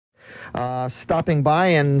stopping by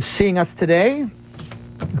and seeing us today.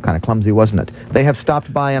 Kind of clumsy, wasn't it? They have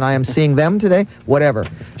stopped by and I am seeing them today. Whatever.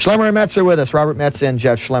 Schlemmer and Metz are with us. Robert Metz and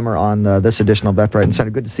Jeff Schlemmer on this edition of Left, Right, and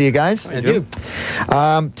Center. Good to see you guys. And you.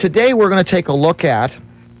 Today we're going to take a look at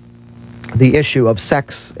the issue of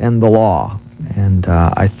sex and the law. And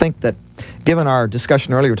I think that given our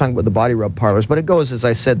discussion earlier, we were talking about the body rub parlors, but it goes, as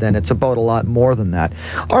I said then, it's about a lot more than that.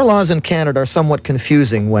 Our laws in Canada are somewhat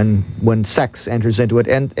confusing when sex enters into it,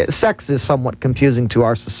 and sex is somewhat confusing to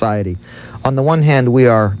our society. On the one hand, we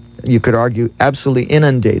are, you could argue, absolutely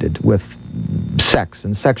inundated with sex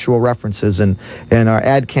and sexual references, and our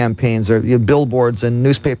ad campaigns are billboards and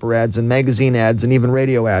newspaper ads and magazine ads and even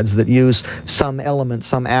radio ads that use some element,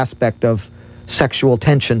 some aspect of sexual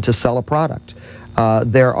tension to sell a product.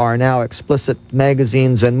 There are now explicit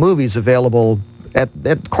magazines and movies available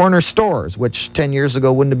at corner stores, which 10 years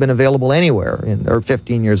ago wouldn't have been available anywhere, or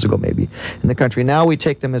 15 years ago maybe, in the country. Now we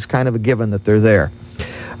take them as kind of a given that they're there.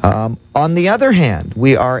 On the other hand,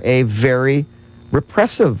 we are a very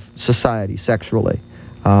repressive society sexually.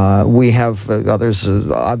 We have others,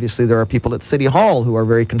 obviously there are people at City Hall who are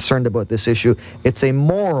very concerned about this issue. It's a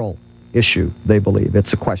moral issue, they believe.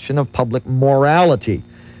 It's a question of public morality.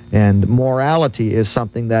 And morality is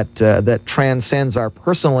something that transcends our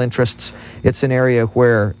personal interests. It's an area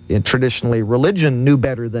where traditionally religion knew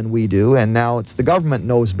better than we do, and now it's the government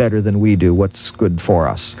knows better than we do what's good for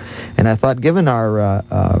us. And I thought, given our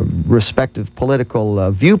respective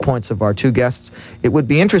political viewpoints of our two guests, it would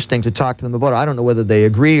be interesting to talk to them about it. I don't know whether they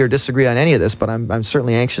agree or disagree on any of this, but I'm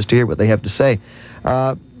certainly anxious to hear what they have to say.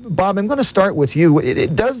 Bob, I'm going to start with you.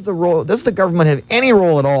 Does the government have any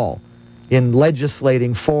role at all in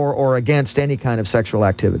legislating for or against any kind of sexual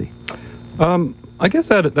activity? I guess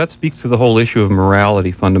that speaks to the whole issue of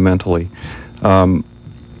morality fundamentally.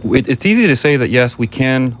 It's easy to say that, yes, we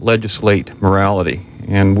can legislate morality,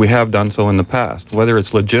 and we have done so in the past. Whether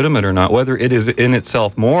it's legitimate or not, whether it is in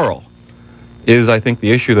itself moral, is, I think,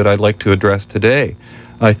 the issue that I'd like to address today.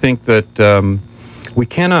 I think that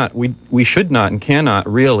we should not and cannot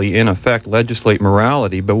really, in effect, legislate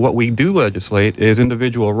morality. But what we do legislate is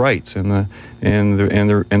individual rights and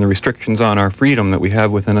the restrictions on our freedom that we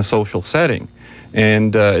have within a social setting.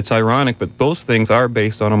 And it's ironic, but those things are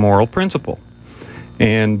based on a moral principle.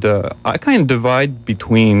 And I kind of divide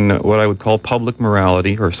between what I would call public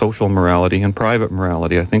morality or social morality and private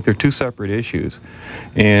morality. I think they're two separate issues.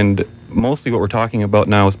 And mostly what we're talking about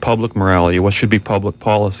now is public morality. What should be public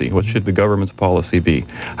policy? What should the government's policy be?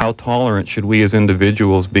 How tolerant should we as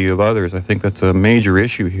individuals be of others? I think that's a major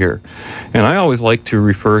issue here. And I always like to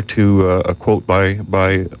refer to a quote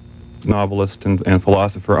by novelist and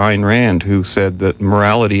philosopher Ayn Rand, who said that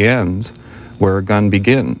morality ends where a gun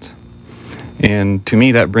begins. And to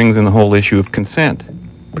me, that brings in the whole issue of consent,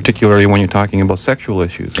 particularly when you're talking about sexual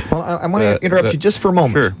issues. Well, I want to interrupt you just for a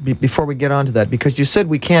moment. Sure. Before we get on to that, because you said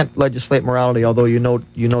we can't legislate morality, although you note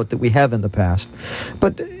that we have in the past.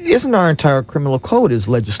 But isn't our entire criminal code is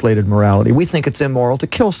legislated morality? We think it's immoral to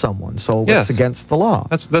kill someone, so yes, it's against the law.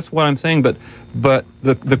 That's what I'm saying, but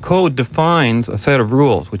the code defines a set of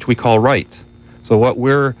rules, which we call rights. So what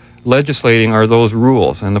we're legislating are those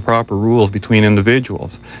rules and the proper rules between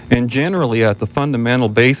individuals. And generally, at the fundamental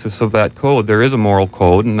basis of that code, there is a moral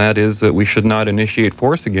code, and that is that we should not initiate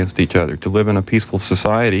force against each other. To live in a peaceful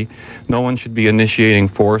society, no one should be initiating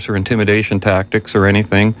force or intimidation tactics or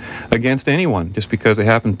anything against anyone just because they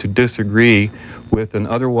happen to disagree with an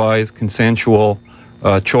otherwise consensual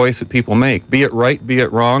choice that people make. Be it right, be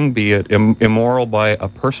it wrong, be it immoral by a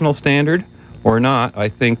personal standard or not. I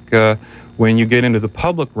think when you get into the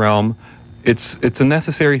public realm, it's a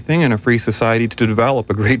necessary thing in a free society to develop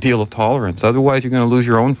a great deal of tolerance. Otherwise, you're going to lose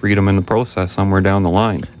your own freedom in the process somewhere down the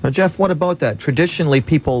line. Now, Jeff, what about that? Traditionally,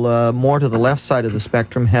 people more to the left side of the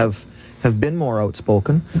spectrum have been more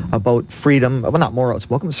outspoken about freedom. Well, not more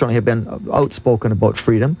outspoken, but certainly have been outspoken about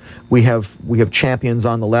freedom. We have champions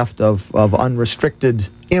on the left of unrestricted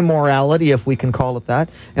immorality, if we can call it that,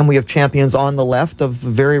 and we have champions on the left of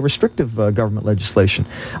very restrictive government legislation.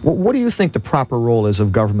 What do you think the proper role is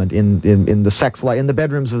of government in the sex life, in the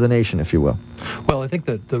bedrooms of the nation, if you will? Well, I think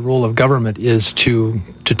that the role of government is to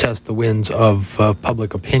test the winds of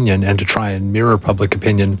public opinion and to try and mirror public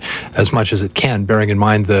opinion as much as it can, bearing in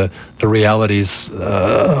mind the realities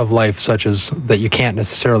of life, such as that you can't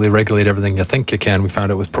necessarily regulate everything you think you can. We found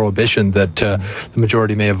out with Prohibition that the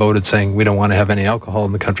majority may have voted saying we don't want to have any alcohol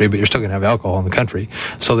in the country, but you're still going to have alcohol in the country.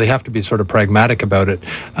 So they have to be sort of pragmatic about it.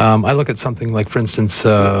 I look at something like, for instance,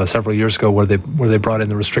 several years ago where they brought in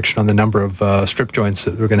the restriction on the number of strip joints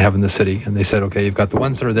that we're going to have in the city, and they said, okay, you've got the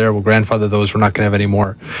ones that are there, we'll grandfather those, we're not going to have any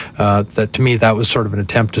more. That to me, that was sort of an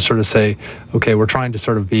attempt to sort of say, okay, we're trying to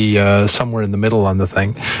sort of be somewhere in the middle on the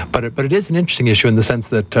thing. But it is an interesting issue in the sense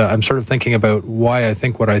that I'm sort of thinking about why I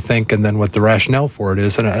think what I think and then what the rationale for it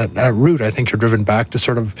is. And at root, I think you're driven back to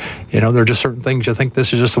sort of, there are just certain things you think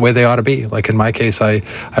this is just the way they ought to be. Like in my case,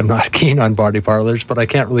 I'm not keen on body parlors, but I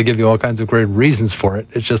can't really give you all kinds of great reasons for it.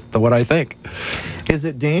 It's just what I think. Is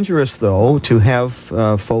it dangerous, though, to have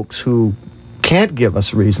folks who can't give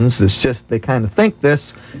us reasons? It's just they kind of think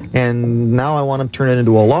this, and now I want to turn it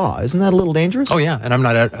into a law. Isn't that a little dangerous? Oh yeah, and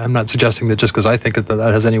I'm not suggesting that just because I think that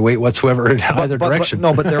has any weight whatsoever in either direction.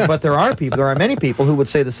 But there are many people who would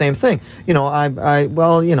say the same thing.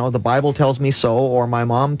 The Bible tells me so, or my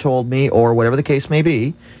mom told me, or whatever the case may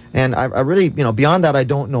be. And I really, beyond that, I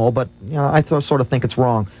don't know, but I sort of think it's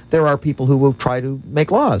wrong. There are people who will try to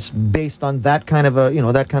make laws based on that kind of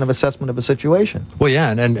assessment of a situation. Well,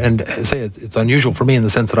 yeah, and say it's unusual for me in the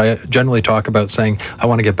sense that I generally talk about saying I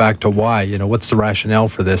want to get back to why. What's the rationale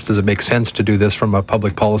for this? Does it make sense to do this from a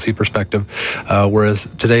public policy perspective? Whereas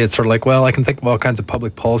today it's sort of like, well, I can think of all kinds of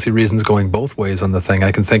public policy reasons going both ways on the thing.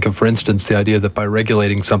 I can think of, for instance, the idea that by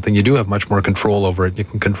regulating something, you do have much more control over it. You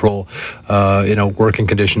can control, working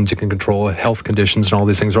conditions. You can control health conditions and all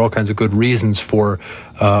these things. There are all kinds of good reasons for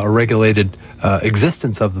a regulated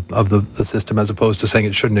existence of the system, as opposed to saying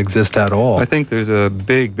it shouldn't exist at all. I think there's a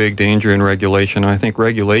big danger in regulation. I think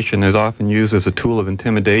regulation is often used as a tool of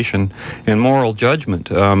intimidation and moral judgment.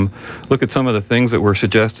 Look at some of the things that were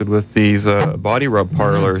suggested with these body rub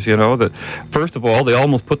parlors. That first of all, they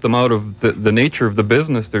almost put them out of the nature of the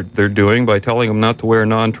business they're doing by telling them not to wear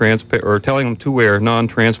non-transparent, or telling them to wear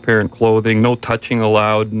non-transparent clothing, no touching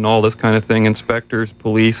allowed, and all this kind of thing. Inspectors,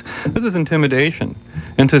 police. This is intimidation.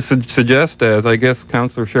 And to suggest, as I guess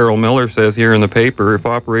Councillor Cheryl Miller says here in the paper, if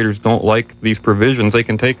operators don't like these provisions, they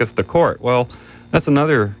can take us to court. Well, that's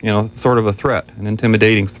another, sort of a threat, an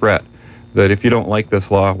intimidating threat, that if you don't like this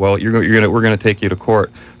law, well, we're going to take you to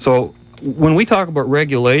court. So when we talk about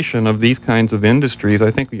regulation of these kinds of industries,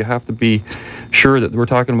 I think we have to be sure that we're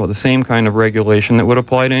talking about the same kind of regulation that would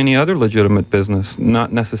apply to any other legitimate business,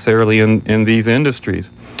 not necessarily in these industries.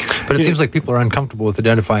 But it seems like people are uncomfortable with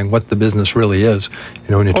identifying what the business really is.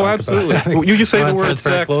 When you talk about you say the word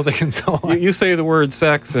sex, clothing and so on. You say the word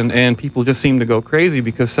sex, and people just seem to go crazy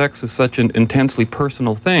because sex is such an intensely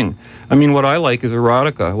personal thing. I mean, what I like is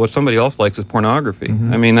erotica. What somebody else likes is pornography.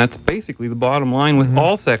 Mm-hmm. I mean, that's basically the bottom line with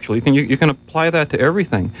all sexual. You can apply that to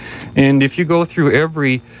everything. And if you go through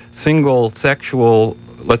every single sexual,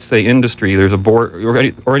 let's say, industry, there's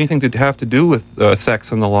or anything to have to do with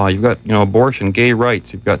sex in the law. You've got abortion, gay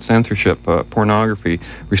rights, you've got censorship, pornography,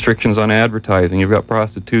 restrictions on advertising, you've got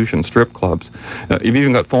prostitution, strip clubs, you've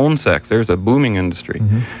even got phone sex. There's a booming industry.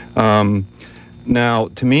 Mm-hmm. Now,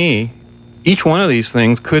 to me, each one of these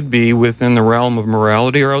things could be within the realm of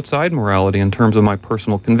morality or outside morality in terms of my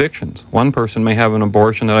personal convictions. One person may have an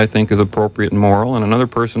abortion that I think is appropriate and moral, and another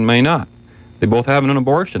person may not. They both have an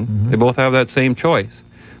abortion. Mm-hmm. They both have that same choice.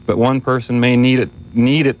 But one person may need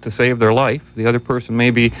it to save their life. The other person may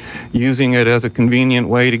be using it as a convenient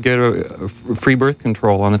way to get a free birth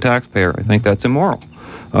control on the taxpayer. I think that's immoral.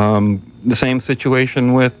 The same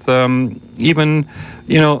situation with even,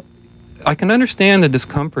 I can understand the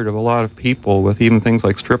discomfort of a lot of people with even things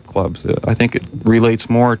like strip clubs. I think it relates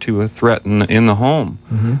more to a threat in the home.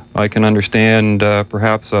 Mm-hmm. I can understand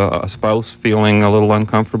perhaps a spouse feeling a little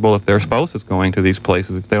uncomfortable if their spouse is going to these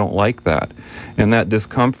places, if they don't like that. And that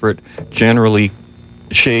discomfort generally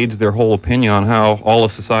shades their whole opinion on how all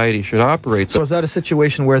of society should operate. So is that a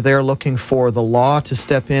situation where they're looking for the law to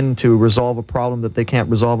step in to resolve a problem that they can't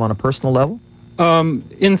resolve on a personal level?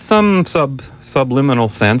 In some subliminal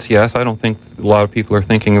sense, yes. I don't think a lot of people are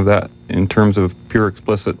thinking of that in terms of pure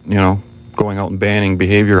explicit, going out and banning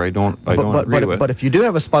behavior. I don't agree with. But if you do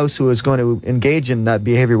have a spouse who is going to engage in that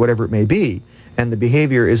behavior, whatever it may be, and the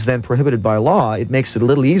behavior is then prohibited by law, it makes it a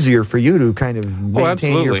little easier for you to kind of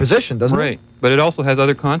maintain your position, doesn't it? Right. But it also has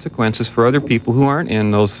other consequences for other people who aren't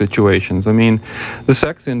in those situations. I mean, the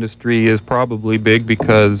sex industry is probably big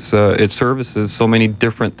because it services so many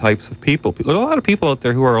different types of people. There's a lot of people out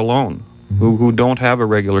there who are alone, who don't have a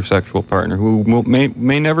regular sexual partner, who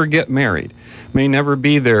may never get married, may never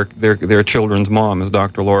be their children's mom, as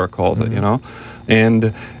Dr. Laura calls it,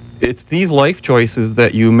 And it's these life choices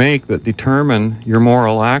that you make that determine your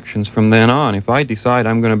moral actions from then on. If I decide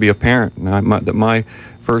I'm going to be a parent and that my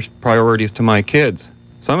first priority is to my kids,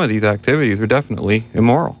 some of these activities are definitely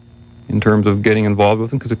immoral. in terms of getting involved with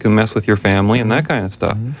them because it can mess with your family and that kind of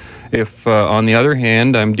stuff. If, on the other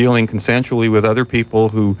hand, I'm dealing consensually with other people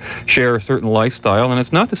who share a certain lifestyle, and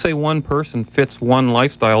it's not to say one person fits one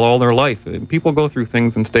lifestyle all their life. People go through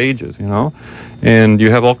things in stages, you know, and you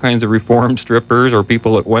have all kinds of reformed strippers or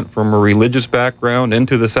people that went from a religious background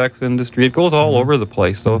into the sex industry. It goes all over the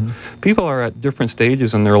place. So people are at different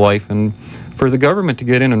stages in their life, and for the government to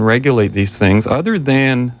get in and regulate these things, other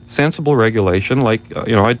than sensible regulation, like,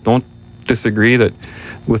 you know, I don't disagree that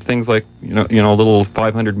with things like little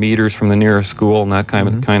 500 meters from the nearest school and that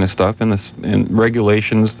kind of stuff, and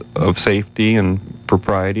regulations of safety and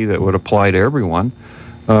propriety that would apply to everyone.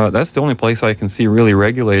 That's the only place I can see really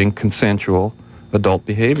regulating consensual adult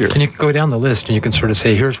behavior. And you can go down the list and you can sort of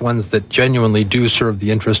say, here's ones that genuinely do serve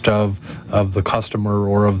the interest of the customer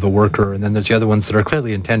or of the worker, and then there's the other ones that are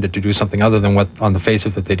clearly intended to do something other than what on the face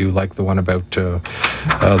of it they do, like the one about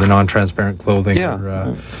the non-transparent clothing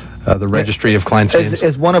or the registry of clients' names.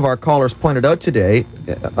 As one of our callers pointed out today,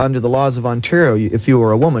 under the laws of Ontario, if you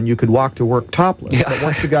were a woman, you could walk to work topless. But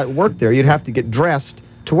once you got work there, you'd have to get dressed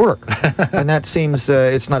to work. And that seems,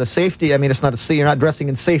 it's not a safety, it's not you're not dressing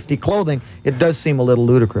in safety clothing. It does seem a little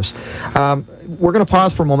ludicrous. We're going to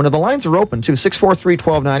pause for a moment. Now, the lines are open, too.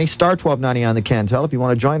 643-1290, star 1290 on the Cantel. If you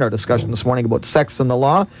want to join our discussion this morning about sex and the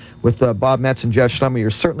law with Bob Metz and Jeff Schlemmer,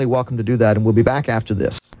 you're certainly welcome to do that, and we'll be back after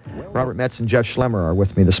this. Robert Metz and Jeff Schlemmer are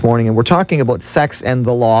with me this morning, and we're talking about sex and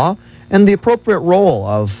the law and the appropriate role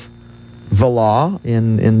of the law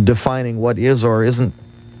in defining what is or isn't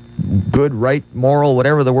good, right, moral,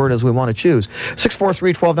 whatever the word is we want to choose.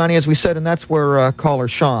 643-1290, as we said, and that's where caller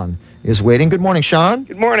Sean is waiting. Good morning, Sean.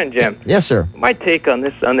 Good morning, Jim. Yes, sir. My take on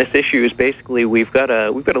this issue is basically we've got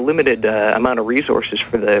a limited amount of resources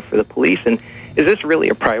for the police, and is this really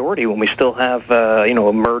a priority when we still have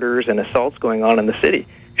murders and assaults going on in the city?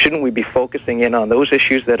 Shouldn't we be focusing in on those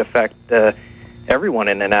issues that affect everyone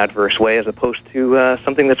in an adverse way as opposed to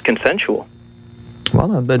something that's consensual?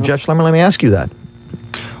 Well, Jeff Schlemmer, let me ask you that.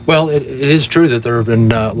 Well, it is true that there have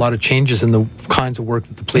been a lot of changes in the kinds of work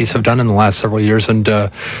that the police have done in the last several years, and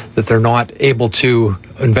that they're not able to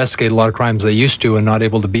investigate a lot of crimes they used to and not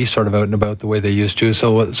able to be sort of out and about the way they used to.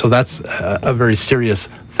 So that's a very serious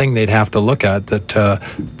thing they'd have to look at, that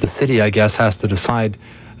the city, I guess, has to decide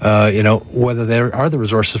whether there are the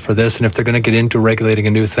resources for this, and if they're going to get into regulating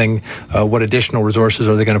a new thing, what additional resources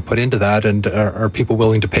are they going to put into that, and are people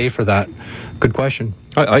willing to pay for that? Good question.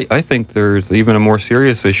 I think there's even a more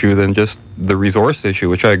serious issue than just the resource issue,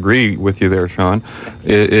 which I agree with you there, Sean,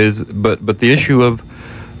 but the issue of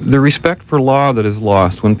the respect for law that is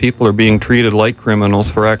lost when people are being treated like criminals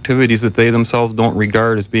for activities that they themselves don't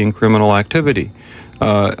regard as being criminal activity.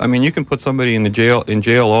 You can put somebody in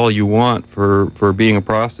jail all you want for being a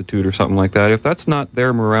prostitute or something like that. If that's not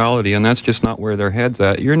their morality and that's just not where their head's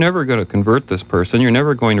at, you're never going to convert this person. You're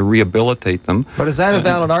never going to rehabilitate them. But is that a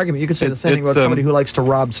valid argument? You could say the same thing about somebody who likes to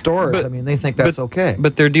rob stores. They think that's okay.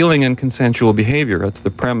 But they're dealing in consensual behavior. That's the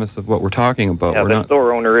premise of what we're talking about. Yeah, the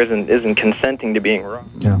store owner isn't consenting to being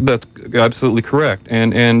robbed. Yeah. That's absolutely correct.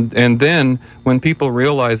 And then when people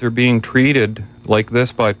realize they're being treated like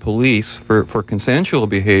this by police for consensual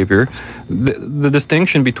behavior, the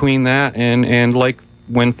distinction between that and like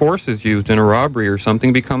when force is used in a robbery or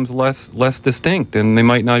something becomes less distinct, and they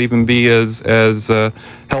might not even be as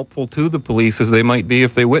helpful to the police as they might be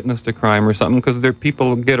if they witnessed a crime or something, because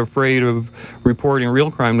people get afraid of reporting real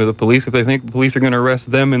crime to the police if they think the police are going to arrest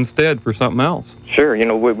them instead for something else. Sure,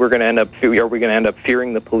 we're going to end up. Are we going to end up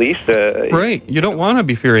fearing the police? Right. You don't want to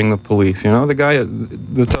be fearing the police. The guy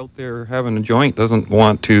that's out there having a joint doesn't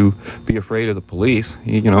want to be afraid of the police.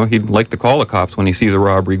 He'd like to call the cops when he sees a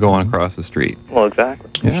robbery going across the street. Well, exactly.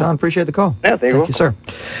 Yeah. Sean, appreciate the call. Yeah, thank you, sir.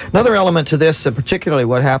 Another element to this, particularly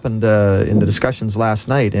what happened in the discussions last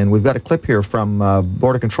night, and we've got a clip here from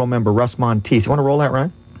Border Control member Russ Monteith. You want to roll that,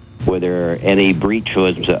 Ryan? Whether any breach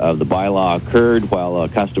of the bylaw occurred while a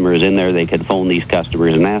customer is in there, they could phone these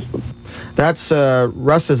customers and ask them. That's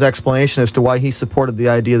Russ's explanation as to why he supported the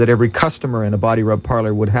idea that every customer in a body rub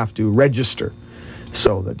parlor would have to register,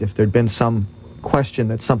 so that if there'd been some question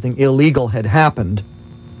that something illegal had happened,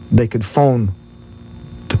 they could phone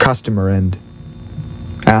the customer and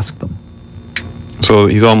ask them. So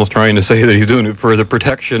he's almost trying to say that he's doing it for the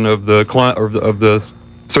protection of the client or of the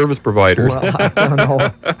service providers. Well,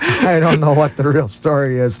 I don't know what the real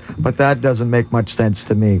story is, but that doesn't make much sense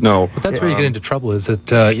to me. No. But that's where you get into trouble, is that,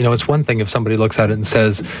 it's one thing if somebody looks at it and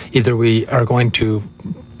says, either we are going to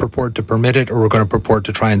purport to permit it, or we're going to purport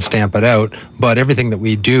to try and stamp it out. But everything that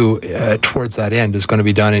we do towards that end is going to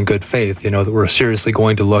be done in good faith. That we're seriously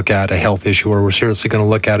going to look at a health issue, or we're seriously going to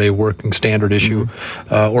look at a working standard issue,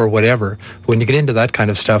 or whatever. When you get into that kind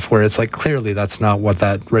of stuff, where it's like clearly that's not what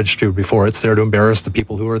that registry would be for. It's there to embarrass the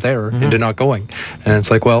people who are there into not going. And it's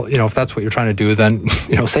like, well, if that's what you're trying to do, then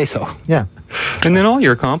say so. Yeah. And then all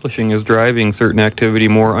you're accomplishing is driving certain activity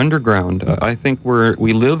more underground. I think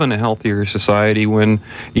we live in a healthier society when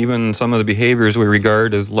even some of the behaviors we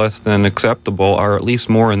regard as less than acceptable are at least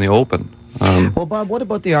more in the open. Well, Bob, what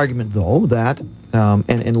about the argument, though, that,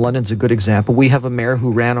 and London's a good example, we have a mayor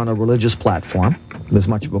who ran on a religious platform, as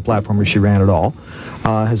much of a platform as she ran at all,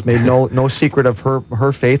 has made no secret of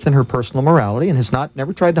her faith and her personal morality, and has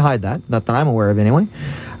never tried to hide that, not that I'm aware of anyway.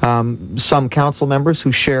 Some council members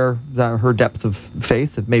who share her depth of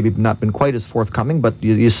faith have maybe not been quite as forthcoming, but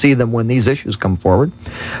you see them when these issues come forward.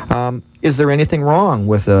 Is there anything wrong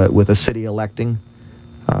with a city electing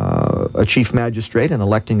a chief magistrate and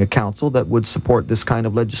electing a council that would support this kind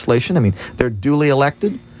of legislation? I mean, they're duly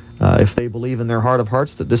elected. If they believe in their heart of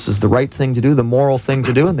hearts that this is the right thing to do, the moral thing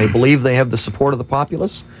to do, and they believe they have the support of the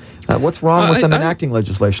populace, what's wrong with them enacting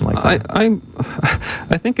legislation like that?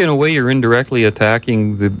 I think in a way you're indirectly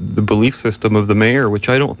attacking the belief system of the mayor, which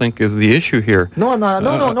I don't think is the issue here. No, I'm not.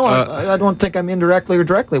 No. I don't think I'm indirectly or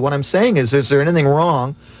directly. What I'm saying is there anything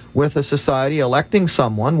wrong with a society electing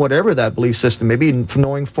someone, whatever that belief system may be,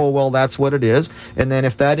 knowing full well that's what it is, and then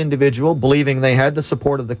if that individual, believing they had the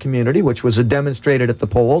support of the community, which was demonstrated at the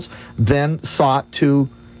polls, then sought to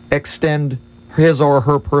extend his or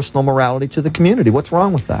her personal morality to the community? What's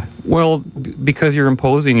wrong with that? Well, because you're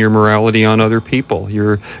imposing your morality on other people.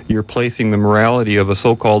 You're placing the morality of a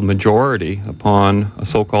so-called majority upon a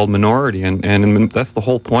so-called minority, and that's the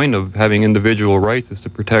whole point of having individual rights, is to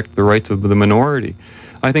protect the rights of the minority.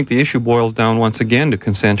 I think the issue boils down once again to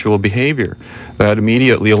consensual behavior. That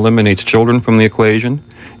immediately eliminates children from the equation,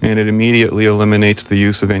 and it immediately eliminates the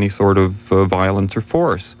use of any sort of violence or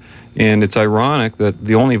force. And it's ironic that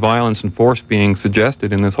the only violence and force being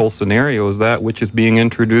suggested in this whole scenario is that which is being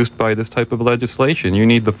introduced by this type of legislation. You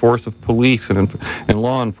need the force of police and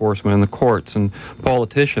law enforcement and the courts and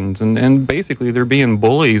politicians, and basically they're being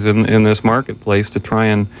bullies in this marketplace to try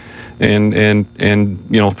and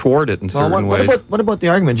thwart it in certain ways. What about the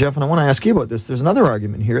argument, Jeff? And I want to ask you about this. There's another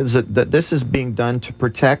argument here, is that this is being done to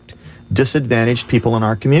protect disadvantaged people in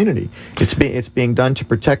our community. It's being done to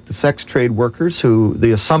protect the sex trade workers, who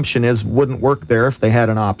the assumption is wouldn't work there if they had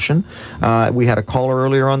an option. We had a caller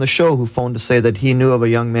earlier on the show who phoned to say that he knew of a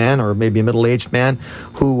young man, or maybe a middle-aged man,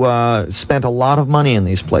 who spent a lot of money in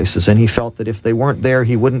these places, and he felt that if they weren't there,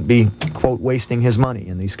 he wouldn't be, quote, wasting his money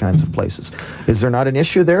in these kinds of places. Is there not an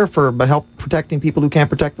issue there for help protecting people who can't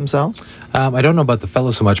protect themselves? I don't know about the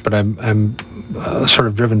fellow so much, but I'm sort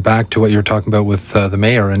of driven back to what you're talking about with the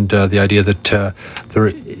mayor, and the idea that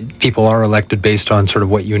people are elected based on sort of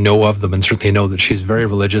what you know of them, and certainly know that she's very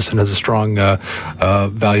religious and has a strong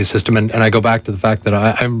value system. And I go back to the fact that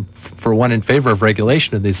I'm, for one, in favor of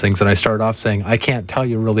regulation of these things, and I start off saying I can't tell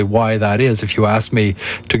you really why that is. If you ask me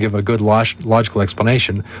to give a good logical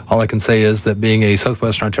explanation, all I can say is that being a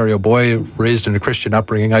Southwestern Ontario boy raised in a Christian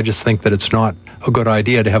upbringing, I just think that it's not a good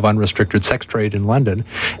idea to have unrestricted sex trade in London.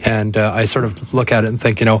 And I sort of look at it and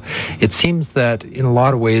think, it seems that in a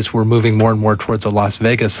lot of ways we're moving more and more towards a Las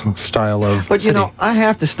Vegas style of But city. I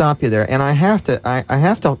have to stop you there, and I have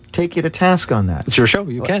to take you to task on that. It's your show,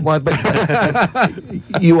 you can. Well,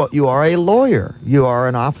 but you are a lawyer, you are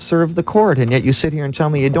an officer of the court, and yet you sit here and tell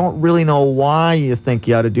me you don't really know why you think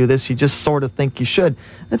you ought to do this. You just sort of think you should.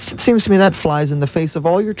 It seems to me that flies in the face of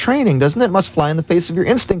all your training, doesn't it? It must fly in the face of your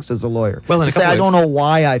instincts as a lawyer. Well, to say, I don't know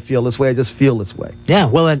why I feel this way, I just feel this way. Yeah,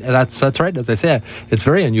 well, and that's right. As I say, it's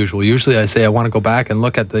very unusual. Usually I say I want to go back and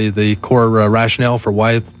look at the core rationale for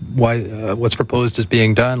why what's proposed is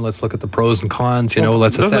being done. Let's look at the pros and cons.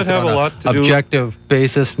 Let's assess it on an objective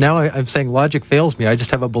basis. Now I'm saying logic fails me. I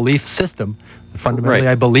just have a belief system. Fundamentally,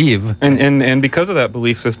 right. I believe. And because of that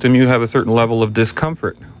belief system, you have a certain level of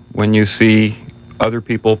discomfort when you see other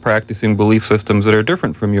people practicing belief systems that are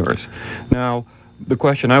different from yours. Now, the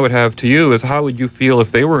question I would have to you is, how would you feel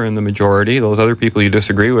if they were in the majority, those other people you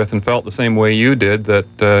disagree with, and felt the same way you did,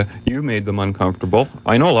 that you made them uncomfortable?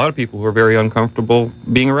 I know a lot of people who are very uncomfortable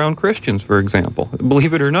being around Christians, for example,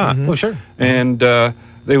 believe it or not. Mm-hmm. Oh, sure. And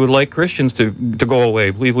they would like Christians to go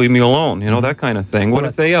away. Please leave me alone. That kind of thing. What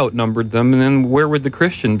if they outnumbered them, and then where would the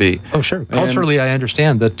Christian be? Oh, sure. Culturally, I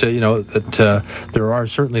understand that there are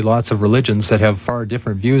certainly lots of religions that have far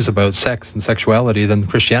different views about sex and sexuality than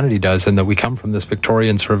Christianity does, and that we come from this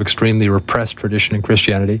Victorian sort of extremely repressed tradition in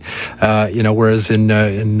Christianity. Whereas in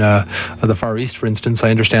the Far East, for instance, I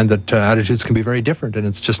understand that attitudes can be very different, and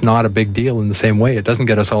it's just not a big deal in the same way. It doesn't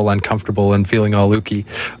get us all uncomfortable and feeling all ooky,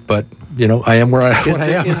 but I am where I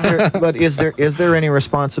am. But is there any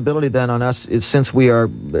responsibility then on us, since we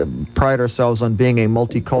pride ourselves on being a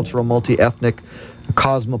multicultural, multi-ethnic,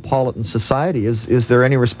 cosmopolitan society? Is there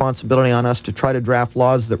any responsibility on us to try to draft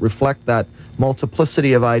laws that reflect that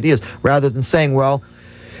multiplicity of ideas, rather than saying, well,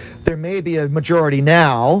 there may be a majority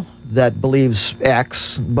now that believes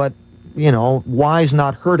X, but Y's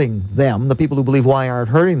not hurting them. The people who believe Y aren't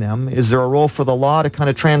hurting them. Is there a role for the law to kind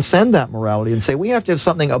of transcend that morality and say we have to have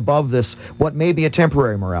something above this, what may be a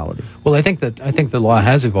temporary morality? Well, I think the law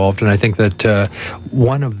has evolved, and I think that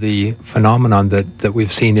one of the phenomenon that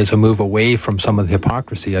we've seen is a move away from some of the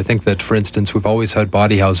hypocrisy. I think that, for instance, we've always had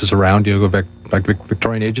body houses around. Go back to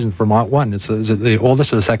Victorian ages in Vermont. One, is it the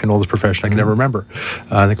oldest or the second oldest profession? I can never remember.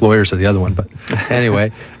 I think lawyers are the other one, but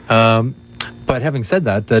anyway. But having said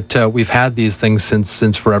that we've had these things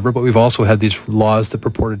since forever, but we've also had these laws that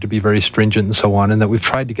purported to be very stringent and so on, and that we've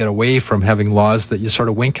tried to get away from having laws that you sort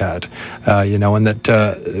of wink at, and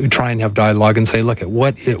that we try and have dialogue and say, look,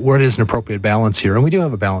 what is an appropriate balance here? And we do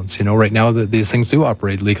have a balance, right now that these things do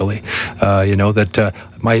operate legally,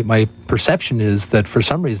 my perception is that for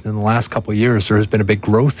some reason in the last couple of years there has been a big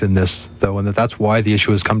growth in this, though, and that's why the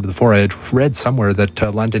issue has come to the fore. I had read somewhere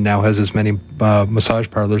that London now has as many massage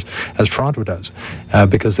parlors as Toronto does,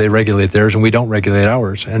 because they regulate theirs and we don't regulate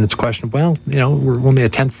ours. And it's a question of, well, we're only a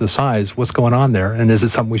tenth the size. What's going on there? And is it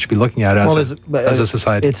something we should be looking at as a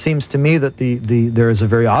society? It seems to me that there is a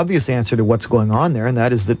very obvious answer to what's going on there, and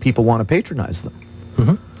that is that people want to patronize them.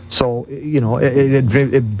 Mm-hmm. So,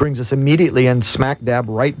 it brings us immediately and smack dab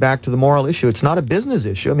right back to the moral issue. It's not a business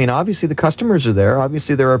issue. I mean, obviously the customers are there.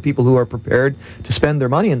 Obviously there are people who are prepared to spend their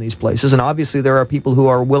money in these places. And obviously there are people who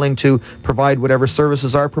are willing to provide whatever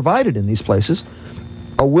services are provided in these places.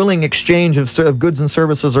 A willing exchange of goods and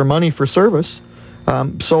services or money for service.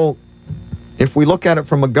 So if we look at it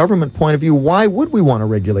from a government point of view, why would we want to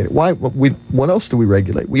regulate it? What else do we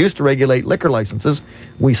regulate? We used to regulate liquor licenses.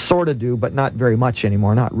 We sort of do, but not very much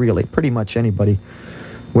anymore. Not really. Pretty much anybody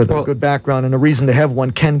with a good background and a reason to have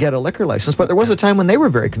one can get a liquor license. But there was a time when they were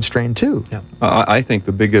very constrained too. Yeah. I think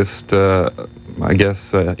the biggest,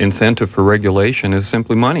 incentive for regulation is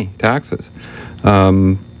simply money, taxes.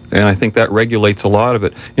 And I think that regulates a lot of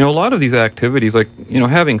it. A lot of these activities, like,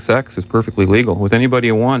 having sex is perfectly legal with anybody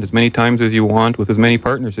you want, as many times as you want, with as many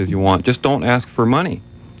partners as you want. Just don't ask for money.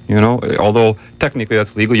 Although technically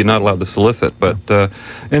that's legal, you're not allowed to solicit. But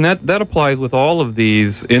and that applies with all of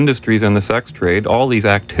these industries and the sex trade. All these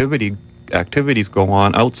activities go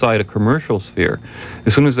on outside a commercial sphere.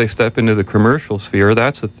 As soon as they step into the commercial sphere,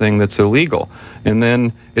 that's the thing that's illegal. And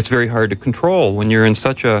then it's very hard to control when you're in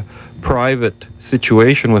such a private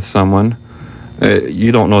situation with someone.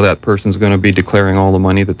 You don't know that person's going to be declaring all the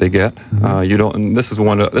money that they get. Mm-hmm. You don't. And this is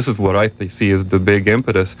what I see as the big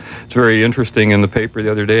impetus. It's very interesting. In the paper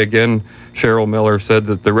the other day, again, Cheryl Miller said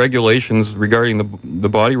that the regulations regarding the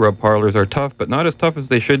body rub parlors are tough, but not as tough as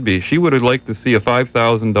they should be. She would have liked to see a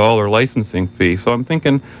 $5,000 licensing fee. So I'm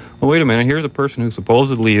thinking, well, wait a minute. Here's a person who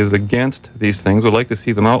supposedly is against these things, would like to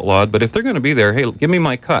see them outlawed. But if they're going to be there, hey, give me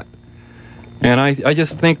my cut. And I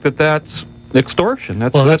just think that's extortion.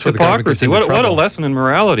 That's hypocrisy. What a lesson in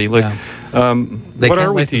morality. Like, they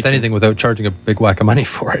can't license anything without charging a big whack of money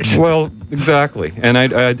for it. Well, exactly. And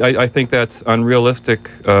I think that's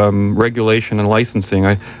unrealistic regulation and licensing.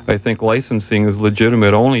 I think licensing is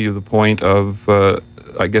legitimate only to the point of,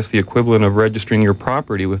 I guess, the equivalent of registering your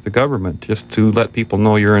property with the government, just to let people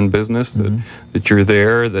know you're in business, mm-hmm. that you're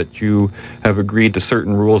there, that you have agreed to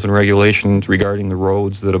certain rules and regulations regarding the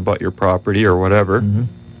roads that abut your property or whatever. Mm-hmm.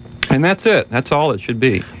 And that's it. That's all it should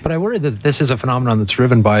be. But I worry that this is a phenomenon that's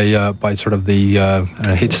driven by sort of the,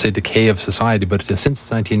 I hate to say decay of society, but since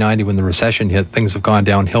 1990 when the recession hit, things have gone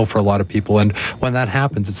downhill for a lot of people. And when that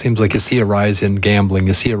happens, it seems like you see a rise in gambling,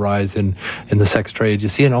 you see a rise in the sex trade, you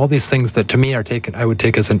see in all these things that to me I would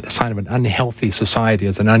take as a sign of an unhealthy society,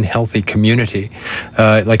 as an unhealthy community.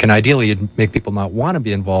 And ideally you'd make people not want to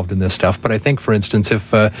be involved in this stuff. But I think, for instance,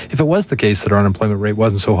 if it was the case that our unemployment rate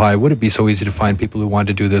wasn't so high, would it be so easy to find people who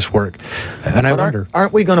wanted to do this work work. And I But wonder.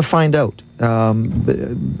 aren't we going to find out?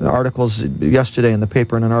 Articles yesterday in the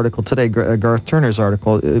paper and an article today, Garth Turner's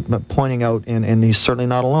article, pointing out, and he's certainly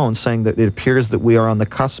not alone, saying that it appears that we are on the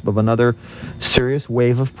cusp of another serious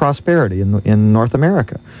wave of prosperity in North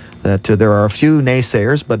America. That there are a few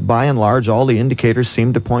naysayers, but by and large, all the indicators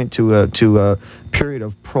seem to point to a period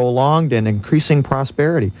of prolonged and increasing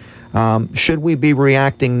prosperity. Should we be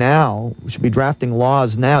reacting now? We should be drafting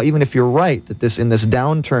laws now, even if you're right that in this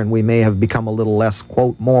downturn we may have become a little less,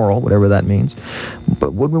 quote, moral, whatever that means.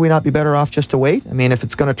 But wouldn't we not be better off just to wait? I mean, if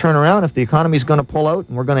it's going to turn around, if the economy's going to pull out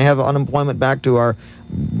and we're going to have unemployment back to our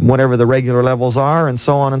whatever the regular levels are and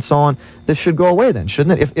so on, this should go away then,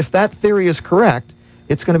 shouldn't it? If that theory is correct,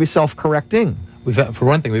 it's going to be self-correcting. For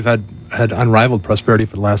one thing, we've had unrivaled prosperity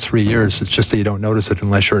for the last 3 years. It's just that you don't notice it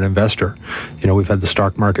unless you're an investor. You know, we've had the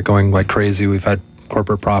stock market going like crazy. We've had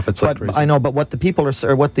corporate profits like crazy. I know, but what the people are,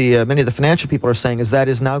 or what the many of the financial people are saying is that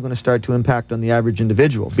is now going to start to impact on the average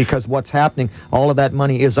individual, because what's happening, all of that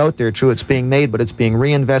money is out there. True, it's being made, but it's being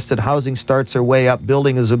reinvested. Housing starts are way up.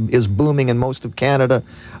 Building is booming in most of Canada.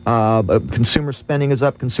 Consumer spending is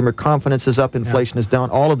up. Consumer confidence is up. Inflation is down.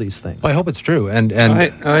 All of these things. Well, I hope it's true, and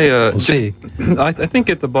we'll see. I think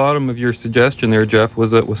at the bottom of your suggestion there, Jeff,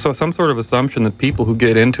 was some sort of assumption that people who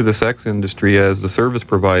get into the sex industry as the service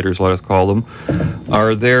providers, let us call them,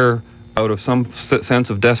 are there out of some sense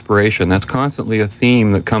of desperation. That's constantly a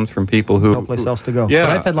theme that comes from people who... No place else to go. Yeah,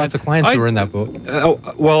 but I've had lots of clients who were in that boat.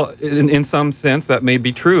 Well, in some sense, that may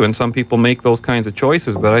be true, and some people make those kinds of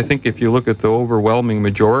choices, but I think if you look at the overwhelming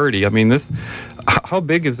majority, I mean, how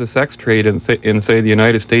big is the sex trade in say, the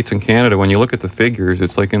United States and Canada? When you look at the figures,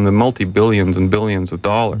 it's like in the multi-billions and billions of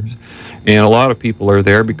dollars. And a lot of people are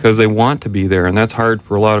there because they want to be there, and that's hard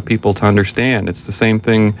for a lot of people to understand. It's the same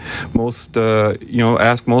thing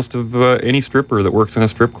ask most of any stripper that works in a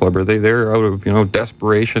strip club. Are they there out of,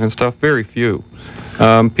 desperation and stuff? Very few.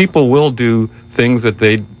 People will do things that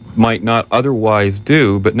they might not otherwise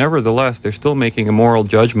do, but nevertheless, they're still making a moral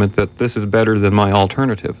judgment that this is better than my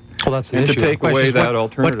alternative. Well, that's the and issue. to take away that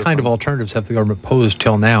alternative. What kind of alternatives have the government posed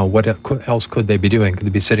till now? What else could they be doing? Could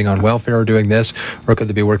they be sitting on welfare doing this, or could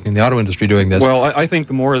they be working in the auto industry doing this? Well, I think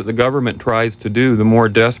the more that the government tries to do, the more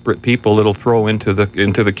desperate people it'll throw into the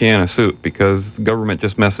can of soup, because the government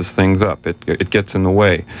just messes things up. It gets in the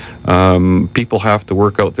way. People have to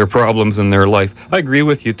work out their problems in their life. I agree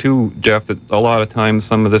with you too, Jeff, that a lot of times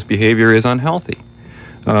some of this behavior is unhealthy.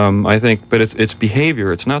 I think, but it's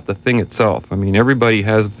behavior. It's not the thing itself. I mean, everybody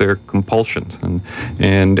has their compulsions,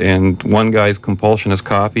 and one guy's compulsion is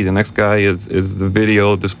coffee. The next guy is the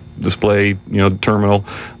video display, terminal.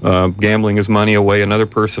 Gambling is money away. Another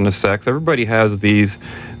person is sex. Everybody has these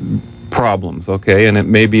problems, okay, and it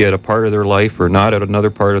may be at a part of their life or not at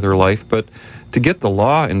another part of their life. But to get the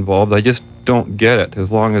law involved, I just don't get it.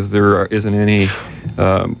 As long as there isn't any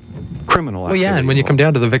criminal activity. Well, yeah, and when you come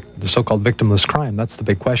down to the so-called victimless crime, that's the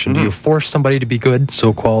big question. Do you force somebody to be good,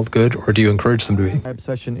 so-called good, or do you encourage them to be? My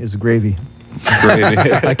obsession is gravy.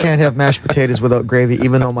 Gravy. I can't have mashed potatoes without gravy,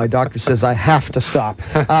 even though my doctor says I have to stop.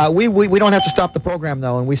 We don't have to stop the program,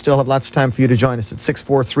 though, and we still have lots of time for you to join us at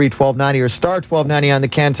 643-1290 or star 1290 on the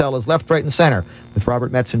Cantel is Left, Right, and Center with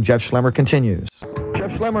Robert Metz and Jeff Schlemmer continues.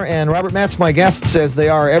 Jeff Schlemmer and Robert Metz, my guests, as they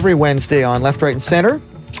are every Wednesday on Left, Right, and Center.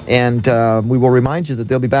 And we will remind you that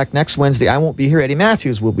they'll be back next Wednesday. I won't be here. Eddie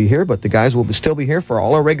Matthews will be here, but the guys will still be here for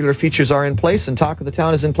all our regular features are in place, and Talk of the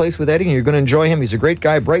Town is in place with Eddie, and you're going to enjoy him. He's a great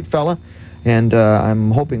guy, bright fella, and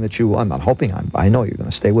I'm hoping that I'm not hoping, I know you're going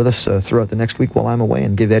to stay with us throughout the next week while I'm away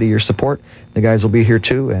and give Eddie your support. The guys will be here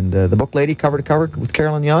too, and the Book Lady cover to cover with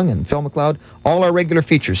Carolyn Young and Phil McLeod. All our regular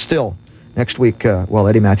features still next week.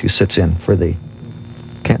 Eddie Matthews sits in for the...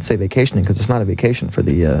 Can't say vacationing because it's not a vacation for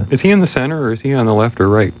the... Is he in the center or is he on the left or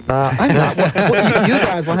right? I'm not. You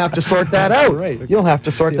guys will have to sort that out. Right. You'll have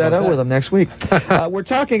to sort that out with him next week. We're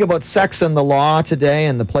talking about sex and the law today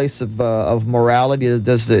and the place of morality.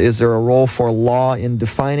 Is there a role for law in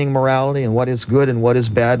defining morality and what is good and what is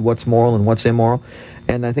bad, what's moral and what's immoral?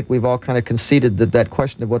 And I think we've all kind of conceded that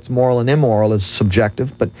question of what's moral and immoral is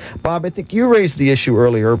subjective. But, Bob, I think you raised the issue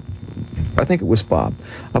earlier, I think it was Bob,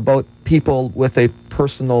 about people with a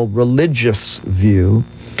personal religious view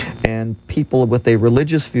and people with a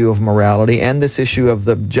religious view of morality, and this issue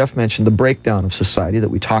of Jeff mentioned the breakdown of society that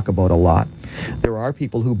we talk about a lot. There are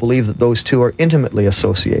people who believe that those two are intimately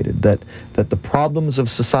associated, that the problems of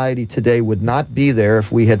society today would not be there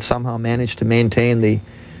if we had somehow managed to maintain the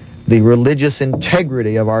religious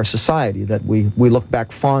integrity of our society that we look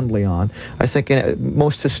back fondly on. I think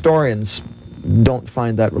most historians don't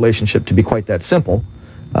find that relationship to be quite that simple.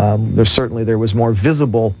 There was more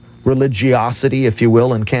visible religiosity, if you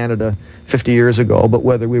will, in Canada 50 years ago, but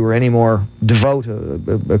whether we were any more devout,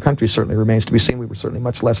 a country certainly remains to be seen. We were certainly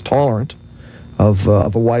much less tolerant of a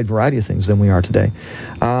wide variety of things than we are today.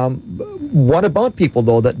 What about people,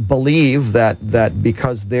 though, that believe that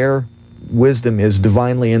because their wisdom is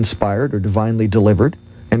divinely inspired or divinely delivered,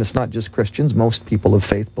 and it's not just Christians, most people of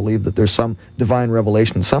faith believe that there's some divine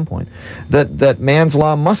revelation at some point, that man's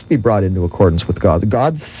law must be brought into accordance with God.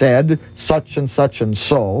 God said such and such and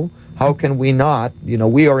so. How can we not,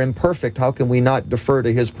 we are imperfect, how can we not defer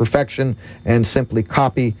to his perfection and simply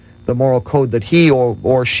copy the moral code that he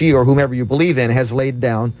or she or whomever you believe in has laid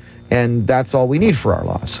down, and that's all we need for our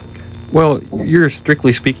laws? Well, you're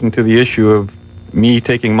strictly speaking to the issue of me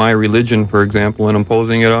taking my religion, for example, and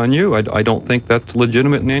imposing it on you. I don't think that's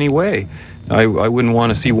legitimate in any way. I wouldn't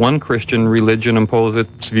want to see one Christian religion impose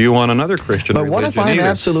its view on another Christian religion. But what if I'm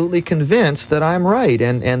absolutely convinced that I'm right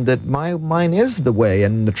and that mine is the way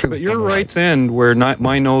and the truth? But your rights end where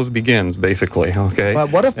my nose begins, basically, okay?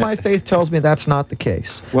 But what if my faith tells me that's not the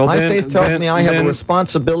case? Well, my faith tells me I have a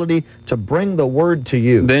responsibility to bring the word to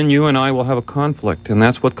you. Then you and I will have a conflict, and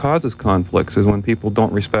that's what causes conflicts, is when people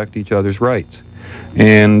don't respect each other's rights.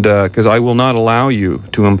 And because I will not allow you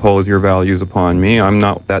to impose your values upon me. I'm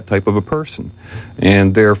not that type of a person.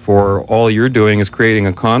 And therefore, all you're doing is creating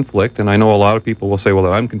a conflict. And I know a lot of people will say,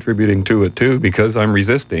 well, I'm contributing to it too because I'm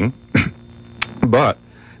resisting. But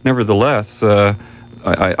nevertheless,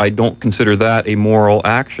 I don't consider that a moral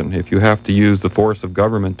action if you have to use the force of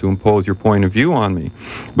government to impose your point of view on me.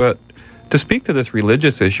 But to speak to this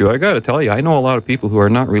religious issue, I got to tell you, I know a lot of people who are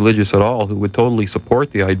not religious at all who would totally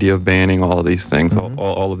support the idea of banning all of these things,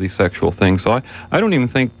 all of these sexual things. So I don't even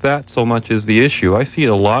think that so much is the issue. I see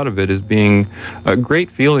a lot of it as being a great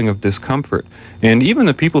feeling of discomfort. And even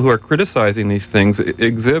the people who are criticizing these things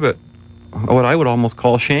exhibit what I would almost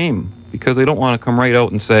call shame, because they don't want to come right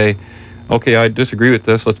out and say, okay, I disagree with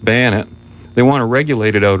this, let's ban it. They want to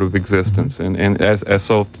regulate it out of existence, and as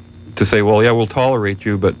so to say, well, yeah, we'll tolerate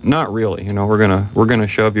you, but not really. We're gonna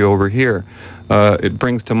shove you over here. It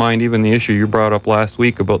brings to mind even the issue you brought up last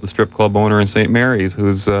week about the strip club owner in St. Mary's,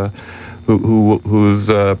 whose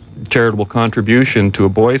charitable contribution to a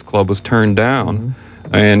boys' club was turned down,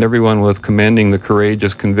 and everyone was commending the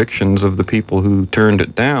courageous convictions of the people who turned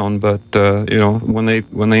it down. But when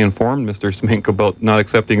they informed Mr. Smink about not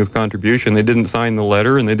accepting his contribution, they didn't sign the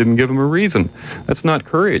letter and they didn't give him a reason. That's not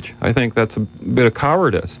courage. I think that's a bit of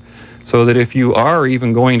cowardice. So that if you are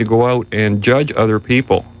even going to go out and judge other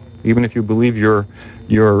people, even if you believe you're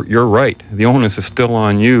right, the onus is still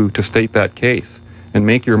on you to state that case and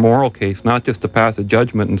make your moral case, not just to pass a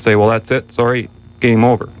judgment and say, well, that's it, sorry, game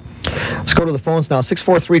over. Let's go to the phones now.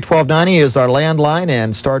 643-1290 is our landline,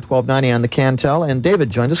 and star 1290 on the Cantel. And David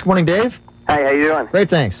joined us. Good morning, Dave. Hi, how you doing? Great,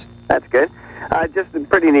 thanks. That's good. Just a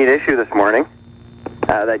pretty neat issue this morning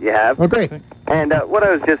that you have. Oh, great. And what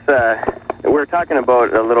I was just, we were talking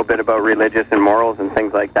about a little bit about religious and morals and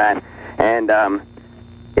things like that. And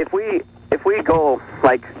if we go,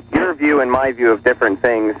 like, your view and my view of different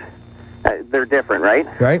things, they're different, right?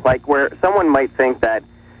 Right. Like, where someone might think that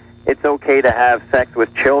it's okay to have sex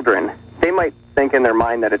with children, they might think in their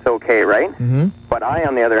mind that it's okay, right? Mm-hmm. But I,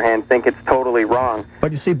 on the other hand, think it's totally wrong.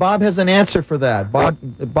 But you see, Bob has an answer for that.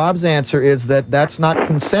 Bob's answer is that that's not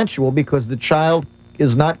consensual because the child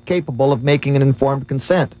is not capable of making an informed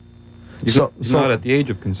consent. He's not at the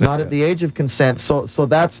age of consent. Not at the age of consent. So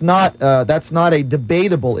that's not a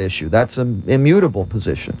debatable issue. That's an immutable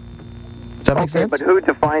position. Does that make sense? But who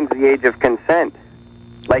defines the age of consent?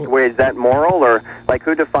 Like, is that moral, or like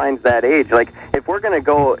who defines that age? Like, if we're going to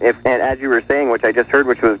go, and as you were saying, which I just heard,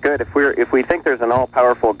 which was good, if we think there's an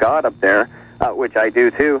all-powerful God up there, which I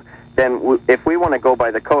do too, then if we want to go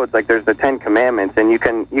by the codes, like there's the 10 Commandments, and you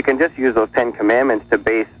can just use those 10 Commandments to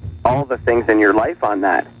base all the things in your life on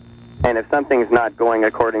that. And if something's not going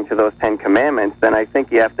according to those 10 Commandments, then I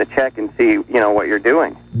think you have to check and see, what you're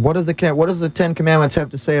doing. What does the 10 Commandments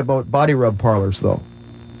have to say about body rub parlors, though?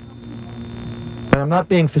 And I'm not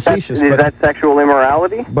being facetious. Is that sexual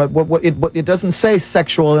immorality? But it doesn't say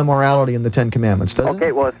sexual immorality in the 10 Commandments, does it?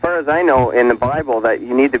 Okay, well, as far as I know, in the Bible, that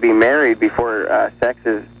you need to be married before sex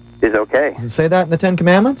is okay. Does it say that in the 10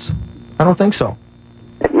 Commandments? I don't think so.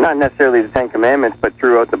 Not necessarily the 10 Commandments, but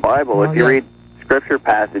throughout the Bible. Well, if you read scripture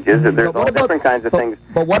passages, there's all different kinds of things.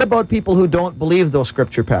 But what about people who don't believe those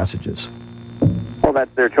scripture passages? Well,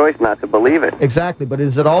 that's their choice not to believe it. Exactly, but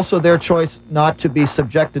is it also their choice not to be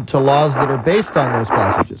subjected to laws that are based on those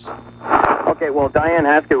passages? Okay, well, Diane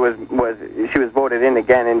Haskett was voted in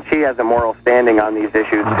again, and she has a moral standing on these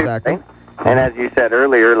issues too. Exactly. Right? And as you said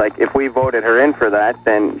earlier, like, if we voted her in for that,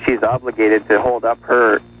 then she's obligated to hold up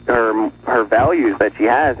her her values that she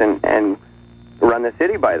has and run the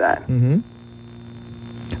city by that. Mm-hmm.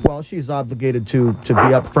 Well, she's obligated to be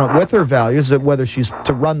upfront with her values. Whether she's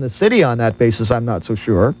to run the city on that basis, I'm not so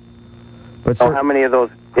sure. But so how many of those,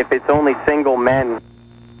 if it's only single men,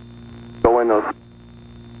 go in those?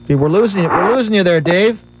 See, we're losing you there,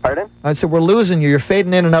 Dave. Pardon? I said we're losing you. You're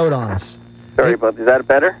fading in and out on us. Sorry about that. Is that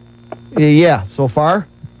better? Yeah, so far.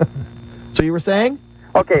 So you were saying?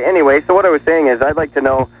 Okay, anyway, so what I was saying is I'd like to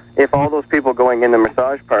know if all those people going in the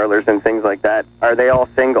massage parlors and things like that, are they all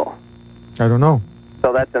single? I don't know.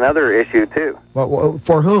 So that's another issue, too. Well,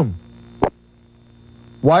 for whom?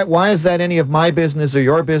 Why is that any of my business or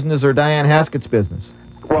your business or Diane Haskett's business?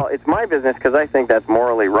 Well, it's my business because I think that's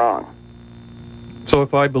morally wrong. So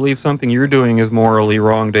if I believe something you're doing is morally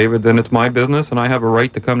wrong, David, then it's my business, and I have a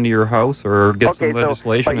right to come to your house or get some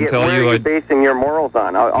legislation and tell you... What are you basing your morals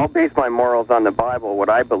on? I'll base my morals on the Bible, what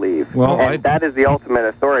I believe. Well, and that is the ultimate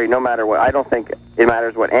authority, no matter what. I don't think it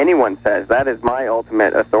matters what anyone says. That is my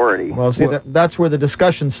ultimate authority. Well, see, that's where the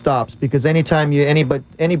discussion stops, because anytime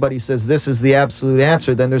anybody says this is the absolute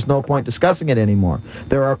answer, then there's no point discussing it anymore.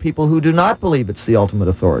 There are people who do not believe it's the ultimate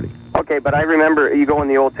authority. Okay, but I remember you go in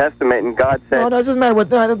the Old Testament and God said... No, it doesn't matter.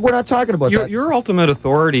 We're not talking about that. Your ultimate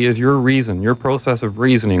authority is your reason, your process of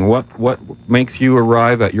reasoning, what makes you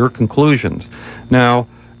arrive at your conclusions. Now,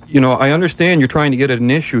 I understand you're trying to get at an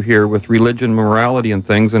issue here with religion, morality, and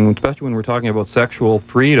things, and especially when we're talking about sexual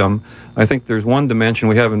freedom, I think there's one dimension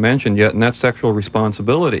we haven't mentioned yet, and that's sexual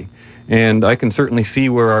responsibility. And I can certainly see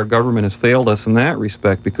where our government has failed us in that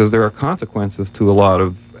respect, because there are consequences to a lot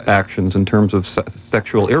of actions in terms of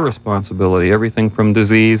sexual irresponsibility, everything from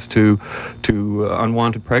disease to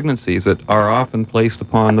unwanted pregnancies that are often placed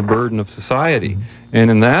upon the burden of society. And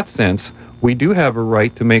in that sense, we do have a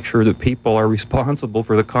right to make sure that people are responsible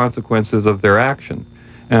for the consequences of their action.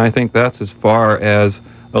 And I think that's as far as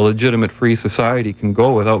a legitimate free society can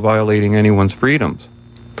go without violating anyone's freedoms.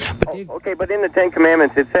 Okay, but in the Ten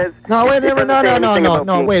Commandments it says... No, wait a minute,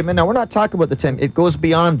 no, wait a minute. No, we're not talking about the Ten. It goes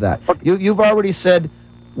beyond that. Okay. You've already said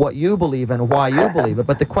what you believe and why you believe it,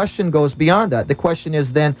 but the question goes beyond that. The question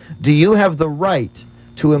is then, do you have the right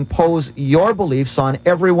to impose your beliefs on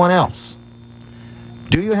everyone else?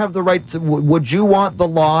 Do you have the right to, would you want the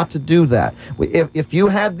law to do that? If you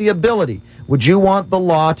had the ability, would you want the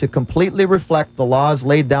law to completely reflect the laws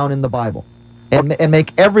laid down in the Bible? And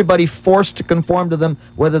make everybody forced to conform to them,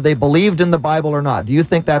 whether they believed in the Bible or not? Do you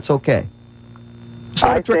think that's okay? It's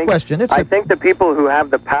not a trick question. I think the people who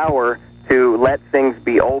have the power to let things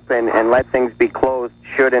be open and let things be closed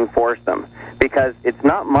should enforce them. Because it's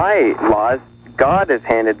not my laws. God has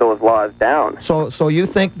handed those laws down. So you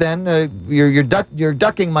think then, you're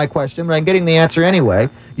ducking my question, but I'm getting the answer anyway.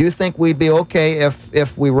 You think we'd be okay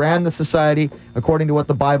if we ran the society according to what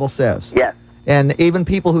the Bible says? Yes. And even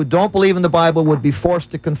people who don't believe in the Bible would be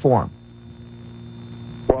forced to conform?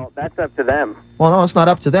 Well, that's up to them. Well, no, it's not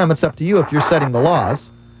up to them. It's up to you if you're setting the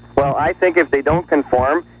laws. Well, I think if they don't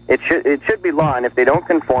conform, it should be law. And if they don't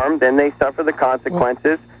conform, then they suffer the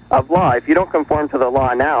consequences of law. If you don't conform to the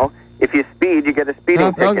law now, if you speed, you get a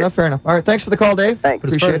speeding ticket. No, fair enough. All right, thanks for the call, Dave. Thanks.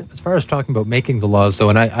 Appreciate it. As far as talking about making the laws, though,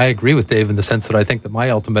 and I agree with Dave in the sense that I think that my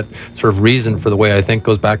ultimate sort of reason for the way I think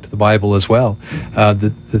goes back to the Bible as well.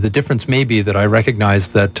 The difference may be that I recognize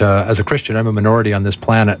that as a Christian, I'm a minority on this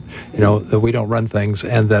planet, that we don't run things,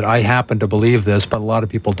 and that I happen to believe this, but a lot of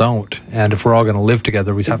people don't. And if we're all going to live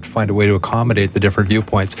together, we have to find a way to accommodate the different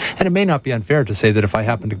viewpoints. And it may not be unfair to say that if I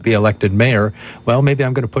happen to be elected mayor, well, maybe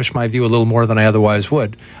I'm going to push my view a little more than I otherwise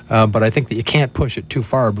would. But I think that you can't push it too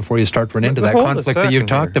far before you start running into that conflict that you've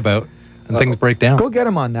talked about, and things break down. Go get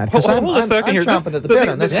him on that. Hold a second here. I'm chomping at the bit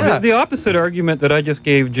on this. The opposite argument that I just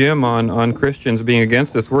gave Jim on Christians being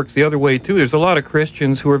against this works the other way too. There's a lot of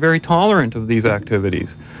Christians who are very tolerant of these activities.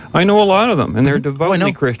 I know a lot of them, and they're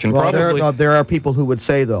devoutly Christian. Well, there are people who would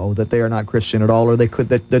say, though, that they are not Christian at all, or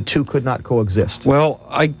that the two could not coexist. Well,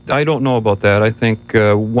 I don't know about that. I think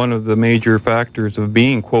one of the major factors of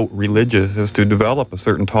being, quote, religious is to develop a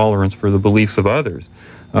certain tolerance for the beliefs of others.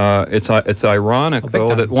 It's ironic,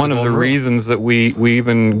 though, that one of the reasons that we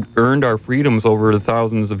even earned our freedoms over the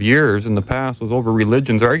thousands of years in the past was over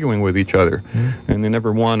religions arguing with each other, and they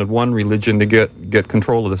never wanted one religion to get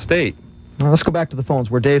control of the state. Well, let's go back to the phones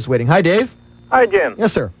where Dave's waiting. Hi, Dave. Hi, Jim.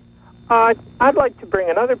 Yes, sir. I'd like to bring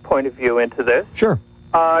another point of view into this. Sure.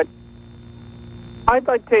 I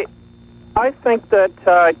think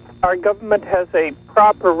that our government has a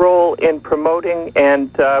proper role in promoting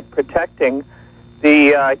and protecting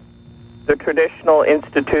the traditional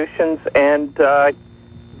institutions and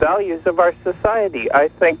values of our society. I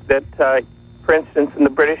think that for instance, in the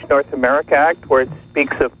British North America Act, where it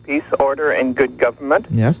speaks of peace, order, and good government.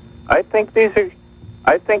 Yes. I think these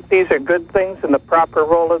are good things in the proper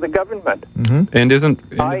role of the government. Mm-hmm. And isn't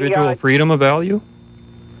individual freedom a value?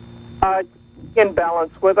 In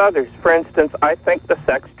balance with others. For instance, I think the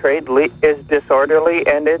sex trade is disorderly,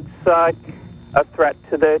 and it's a threat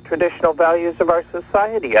to the traditional values of our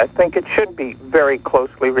society. I think it should be very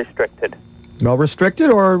closely restricted. Well, restricted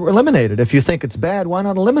or eliminated. If you think it's bad, why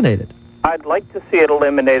not eliminate it? I'd like to see it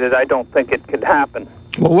eliminated. I don't think it could happen.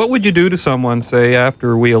 Well, what would you do to someone, say,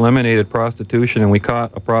 after we eliminated prostitution and we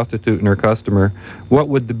caught a prostitute and her customer? What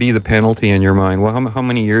would be the penalty in your mind? Well, how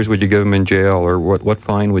many years would you give them in jail, or what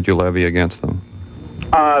fine would you levy against them?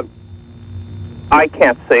 I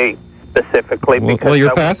can't say specifically because well,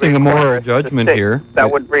 you're passing a moral judgment here.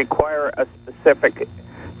 That would require a specific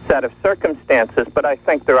set of circumstances, but I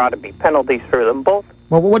think there ought to be penalties for them both.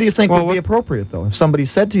 Well, what do you think would be appropriate, though? If somebody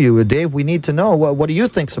said to you, Dave, we need to know, what do you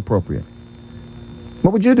think's appropriate?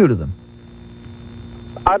 What would you do to them?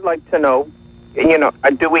 I'd like to know,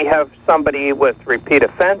 do we have somebody with repeat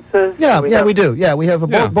offenses? We do. Yeah, we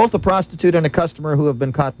have both a prostitute and a customer who have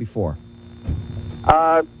been caught before.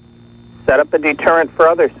 Set up a deterrent for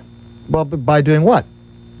others. Well, by doing what?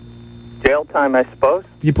 Jail time, I suppose.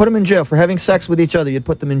 You put them in jail for having sex with each other. You'd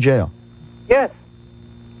put them in jail. Yes.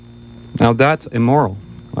 Now that's immoral.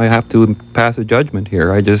 I have to pass a judgment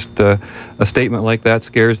here. A statement like that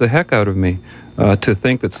scares the heck out of me. To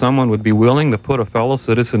think that someone would be willing to put a fellow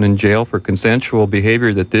citizen in jail for consensual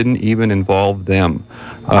behavior that didn't even involve them.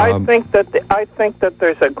 I think that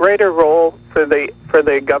there's a greater role for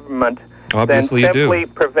the government than simply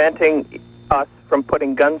preventing us from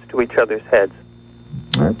putting guns to each other's heads.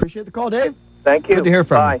 I appreciate the call, Dave. Thank you. Good to hear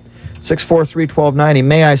from you. 643-1290.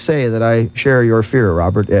 May I say that I share your fear,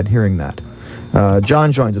 Robert, at hearing that.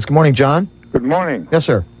 John joins us. Good morning, John. Good morning. Yes,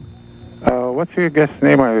 sir. What's your guest's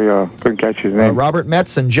name? I couldn't catch his name. Robert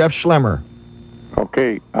Metz and Jeff Schlemmer.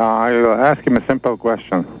 Okay. I'll ask him a simple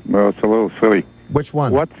question. Well, it's a little silly. Which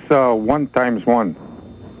one? What's 1 times 1?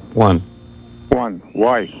 1. 1.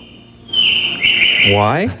 Why?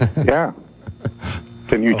 Why? Yeah.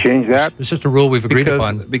 Can you change that? It's just a rule we've agreed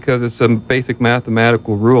upon. Because it's a basic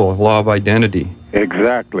mathematical rule, law of identity.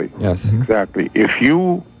 Exactly. Yes. Exactly. If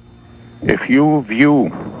you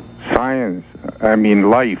view science,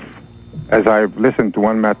 life, as I've listened to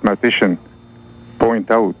one mathematician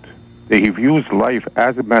point out, that he views life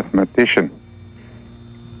as a mathematician.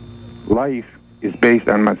 Life is based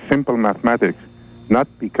on simple mathematics, not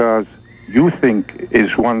because you think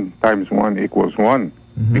is 1 times 1 equals 1,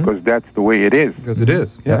 because that's the way it is. Because it is,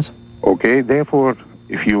 yes. Okay, therefore,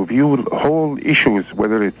 if you view whole issues,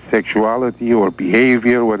 whether it's sexuality or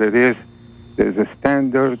behavior, what it is, there's a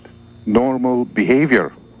standard, normal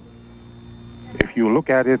behavior. If you look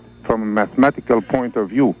at it from a mathematical point of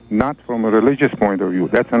view, not from a religious point of view,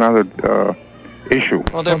 that's another issue.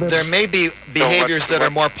 Well, there may be behaviors that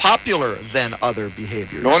are more popular than other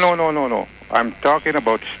behaviors. No. I'm talking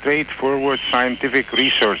about straightforward scientific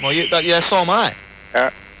research. Well, yes, so am I.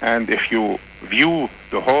 And if you view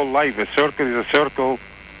the whole life, a circle is a circle,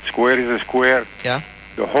 square is a square. Yeah.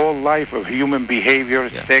 The whole life of human behavior,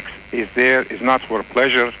 sex is not for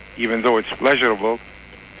pleasure, even though it's pleasurable.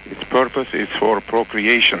 Its purpose is for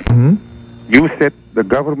procreation. Mm-hmm. You said the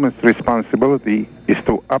government's responsibility is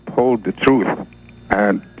to uphold the truth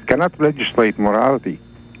and cannot legislate morality,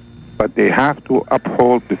 but they have to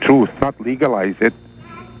uphold the truth, not legalize it.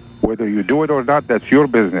 Whether you do it or not, that's your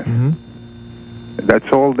business. Mm-hmm.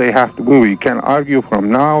 That's all they have to do. You can argue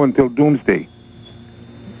from now until doomsday.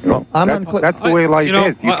 Well, that's the way life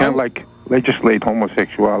is. You can't legislate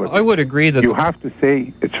homosexuality. I would agree that you have to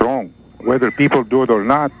say it's wrong. Whether people do it or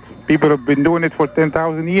not, people have been doing it for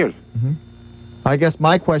 10,000 years. Mm-hmm. I guess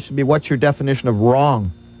my question would be, what's your definition of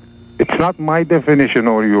wrong? It's not my definition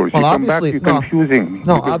or yours. Well, you come back, you're confusing.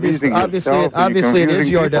 No, obviously it is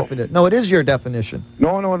your definition. No, it is your definition.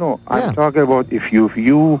 No. I'm talking about if you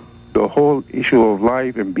view the whole issue of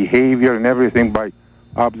life and behavior and everything by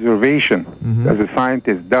observation, as a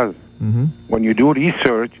scientist does. Mm-hmm. When you do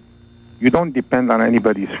research, you don't depend on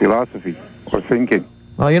anybody's philosophy or thinking.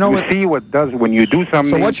 Well, you see what does when you do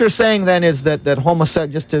something. So what you're saying then is that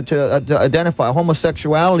just to identify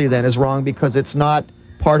homosexuality then is wrong because it's not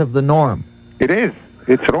part of the norm. It is.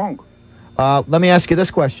 It's wrong. Let me ask you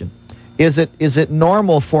this question. Is it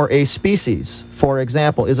normal for a species, for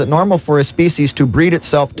example, is it normal for a species to breed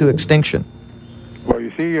itself to extinction? Well, you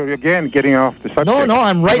You see, you're again getting off the subject. No,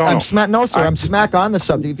 I'm right. No, I'm smack. No, sir, I'm smack on the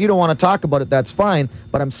subject. If you don't want to talk about it, that's fine.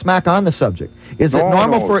 But I'm smack on the subject. Is it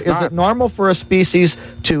normal for a species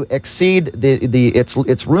to exceed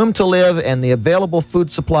its room to live and the available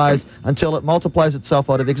food supplies until it multiplies itself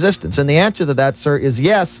out of existence? And the answer to that, sir, is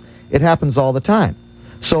yes. It happens all the time.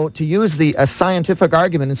 So to use a scientific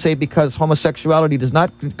argument and say because homosexuality does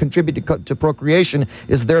not contribute to procreation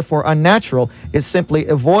is therefore unnatural is simply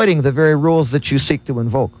avoiding the very rules that you seek to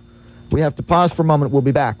invoke. We have to pause for a moment. We'll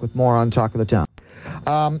be back with more on Talk of the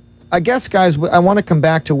Town. I guess, guys, I want to come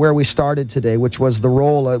back to where we started today, which was the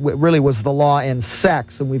role, really was the law and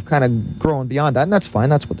sex, and we've kind of grown beyond that, and that's fine.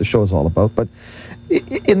 That's what the show is all about. But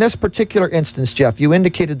in this particular instance, Jeff, you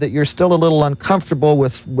indicated that you're still a little uncomfortable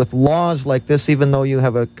with laws like this, even though you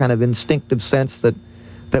have a kind of instinctive sense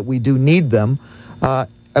that we do need them. I'm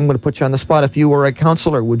going to put you on the spot. If you were a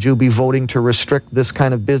counselor, would you be voting to restrict this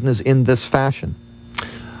kind of business in this fashion?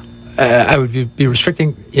 I would be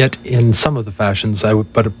restricting it in some of the fashions.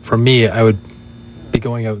 But for me, I would be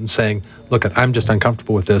going out and saying, look, I'm just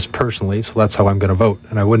uncomfortable with this personally, so that's how I'm going to vote.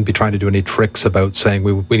 And I wouldn't be trying to do any tricks about saying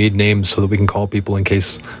we need names so that we can call people in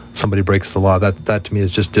case somebody breaks the law. That to me is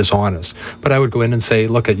just dishonest. But I would go in and say,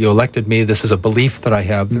 look, you elected me. This is a belief that I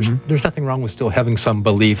have. There's nothing wrong with still having some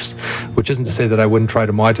beliefs, which isn't to say that I wouldn't try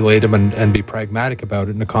to modulate them and be pragmatic about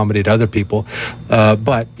it and accommodate other people.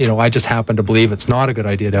 But, I just happen to believe it's not a good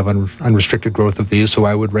idea to have unrestricted growth of these, so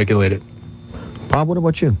I would regulate it. Bob, what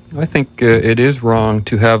about you? I think it is wrong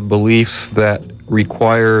to have beliefs that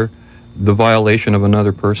require the violation of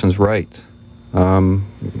another person's right.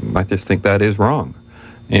 I just think that is wrong.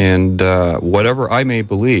 And whatever I may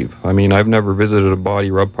believe, I've never visited a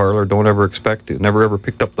body rub parlor, don't ever expect to, never ever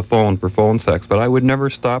picked up the phone for phone sex, but I would never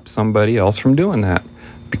stop somebody else from doing that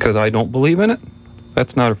because I don't believe in it.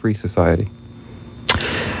 That's not a free society.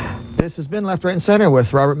 This has been Left, Right, and Center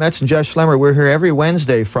with Robert Metz and Jeff Schlemmer. We're here every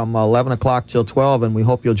Wednesday from 11 o'clock till 12, and we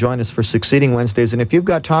hope you'll join us for succeeding Wednesdays. And if you've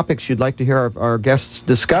got topics you'd like to hear our guests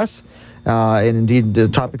discuss, and indeed the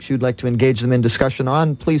topics you'd like to engage them in discussion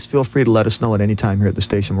on, please feel free to let us know at any time here at the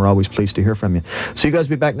station. We're always pleased to hear from you. So you guys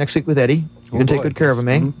will be back next week with Eddie. You're going to take good care of him,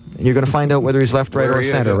 eh? And you're going to find out whether he's left, right, or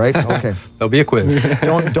center, right? Okay. There'll be a quiz.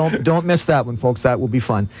 Don't miss that one, folks. That will be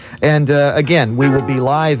fun. And again, we will be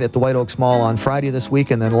live at the White Oaks Mall on Friday this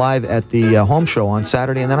week, and then live at the Home Show on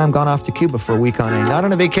Saturday. And then I'm gone off to Cuba for a week not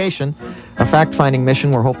on a vacation, a fact-finding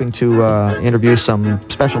mission. We're hoping to interview some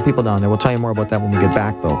special people down there. We'll tell you more about that when we get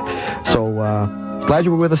back, though. So glad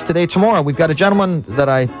you were with us today. Tomorrow, we've got a gentleman that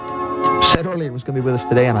I said earlier was going to be with us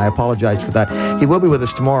today, and I apologize for that. He will be with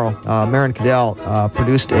us tomorrow. Marin Cadell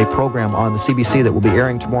produced a program on the CBC that will be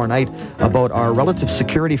airing tomorrow night about our relative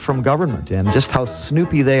security from government and just how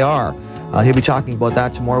snoopy they are. He'll be talking about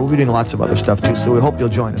that tomorrow. We'll be doing lots of other stuff, too, so we hope you'll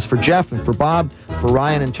join us. For Jeff and for Bob, for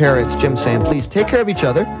Ryan and Tara, it's Jim saying, please take care of each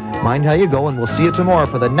other, mind how you go, and we'll see you tomorrow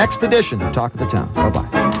for the next edition of Talk of the Town.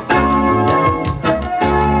 Bye-bye.